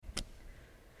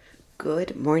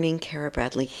Good morning, Kara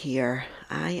Bradley here.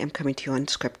 I am coming to you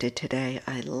unscripted today.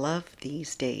 I love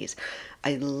these days.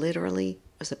 I literally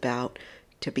was about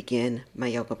to begin my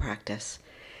yoga practice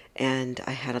and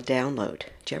I had a download.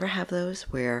 Do you ever have those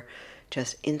where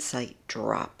just insight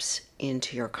drops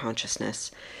into your consciousness?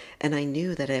 And I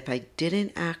knew that if I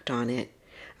didn't act on it,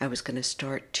 I was going to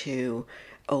start to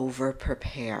over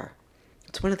prepare.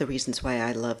 It's one of the reasons why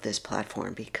I love this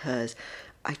platform, because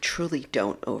I truly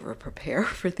don't over prepare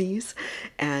for these,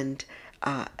 and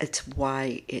it's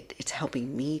why it's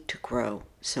helping me to grow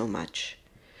so much.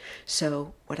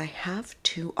 So what I have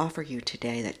to offer you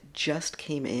today that just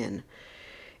came in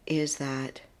is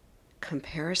that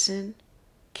comparison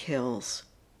kills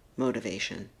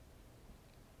motivation.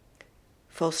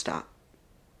 Full stop.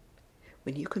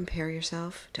 When you compare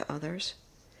yourself to others,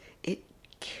 it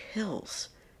kills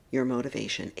your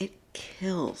motivation. It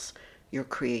kills your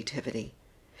creativity.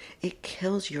 It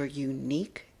kills your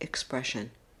unique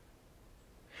expression.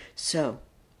 So,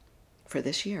 for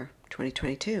this year,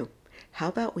 2022, how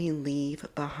about we leave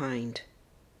behind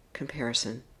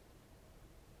comparison?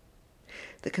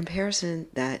 The comparison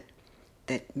that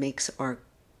makes our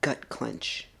gut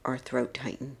clench, our throat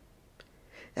tighten.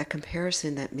 That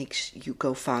comparison that makes you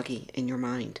go foggy in your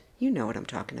mind. You know what I'm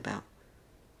talking about.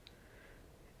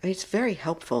 It's very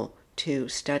helpful to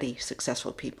study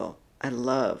successful people. I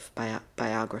love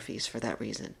biographies for that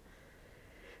reason.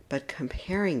 But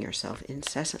comparing yourself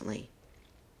incessantly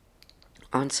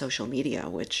on social media,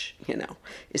 which,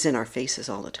 is in our faces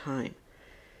all the time,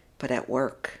 but at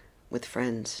work, with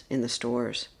friends, in the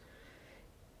stores,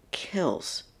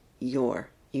 kills your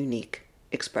unique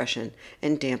expression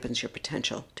and dampens your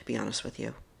potential, to be honest with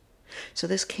you. So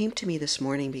this came to me this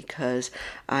morning because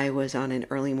I was on an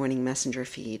early morning messenger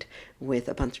feed with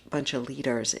a bunch of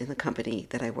leaders in the company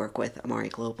that I work with, Amari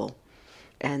Global.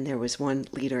 And there was one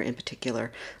leader in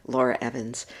particular, Laura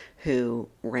Evans, who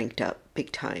ranked up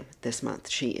big time this month.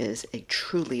 She is a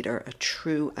true leader, a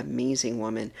true amazing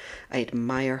woman. I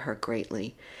admire her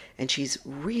greatly. And she's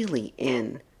really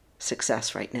in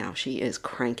success right now. She is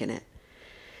cranking it.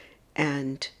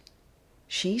 And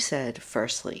she said,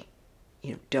 firstly,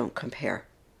 don't compare.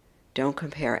 Don't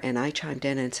compare. And I chimed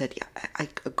in and said, yeah, I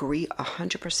agree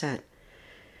 100%,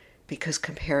 because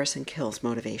comparison kills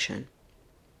motivation.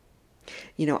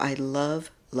 I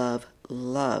love, love,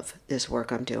 love this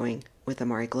work I'm doing with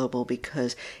Amari Global,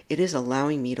 because it is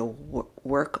allowing me to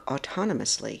work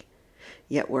autonomously,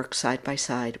 yet work side by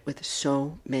side with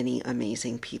so many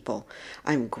amazing people.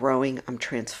 I'm growing, I'm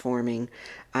transforming,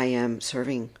 I am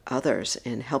serving others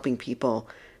and helping people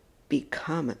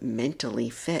become mentally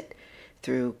fit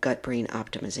through gut-brain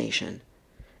optimization.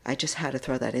 I just had to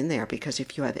throw that in there, because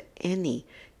if you have any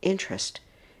interest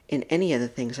in any of the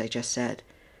things I just said,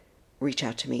 reach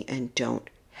out to me and don't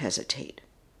hesitate.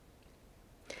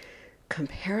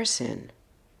 Comparison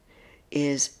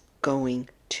is going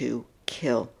to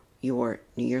kill your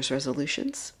New Year's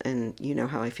resolutions, and you know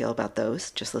how I feel about those.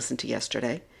 Just listen to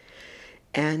yesterday.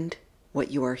 And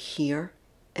what you are here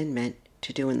and meant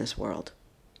to do in this world.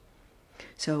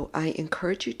 So I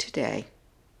encourage you today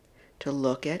to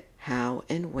look at how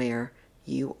and where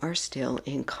you are still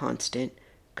in constant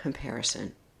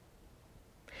comparison.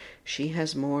 She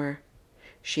has more.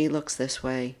 She looks this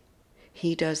way.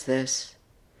 He does this.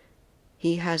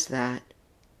 He has that.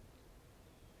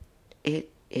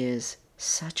 It is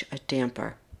such a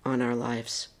damper on our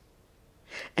lives.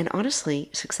 And honestly,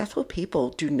 successful people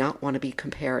do not want to be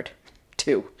compared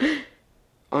to.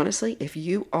 Honestly, if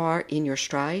you are in your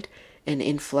stride and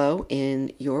in flow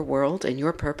in your world and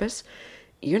your purpose,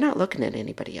 you're not looking at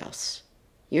anybody else.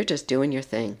 You're just doing your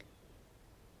thing.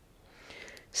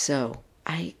 So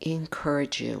I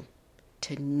encourage you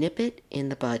to nip it in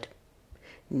the bud.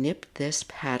 Nip this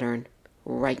pattern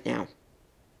right now.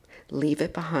 Leave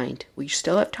it behind. We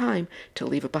still have time to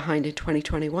leave it behind in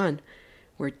 2021.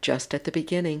 We're just at the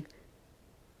beginning.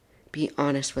 Be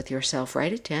honest with yourself.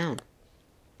 Write it down.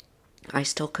 I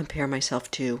still compare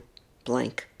myself to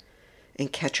blank.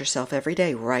 And catch yourself every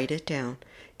day. Write it down.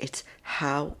 It's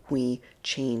how we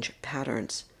change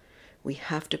patterns. We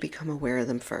have to become aware of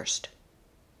them first.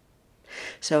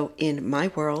 So in my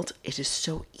world, it is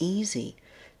so easy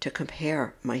to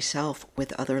compare myself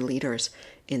with other leaders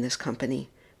in this company,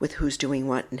 with who's doing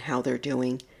what and how they're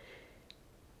doing.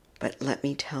 But let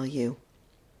me tell you,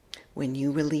 when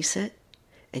you release it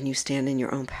and you stand in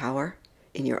your own power,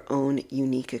 in your own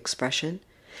unique expression,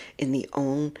 in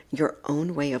your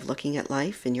own way of looking at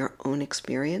life, in your own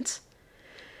experience,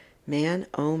 man,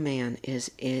 oh man,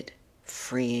 is it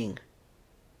freeing.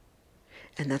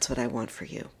 And that's what I want for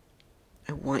you.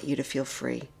 I want you to feel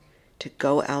free to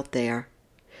go out there,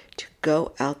 to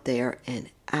Go out there and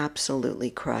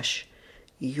absolutely crush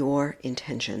your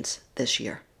intentions this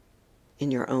year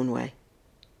in your own way.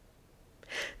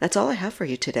 That's all I have for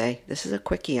you today. This is a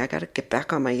quickie. I got to get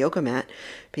back on my yoga mat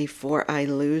before I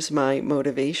lose my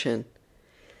motivation.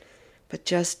 But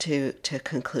just to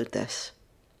conclude this,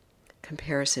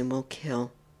 comparison will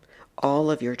kill all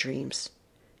of your dreams,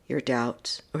 your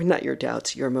doubts, or not your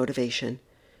doubts, your motivation,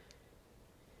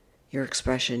 your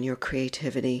expression, your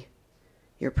creativity,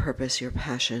 your purpose, your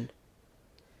passion.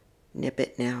 Nip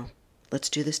it now. Let's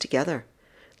do this together.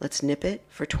 Let's nip it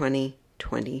for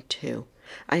 2022.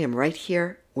 I am right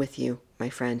here with you, my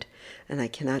friend, and I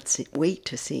cannot wait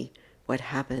to see what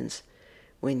happens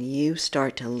when you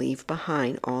start to leave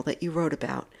behind all that you wrote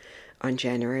about on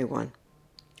January 1.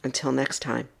 Until next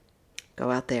time, go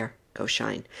out there, go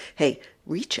shine. Hey,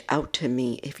 reach out to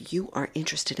me if you are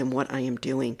interested in what I am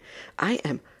doing. I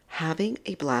am having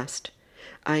a blast.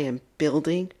 I am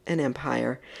building an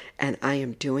empire, and I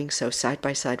am doing so side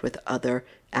by side with other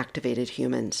activated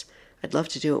humans. I'd love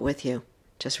to do it with you.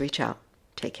 Just reach out.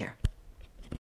 Take care.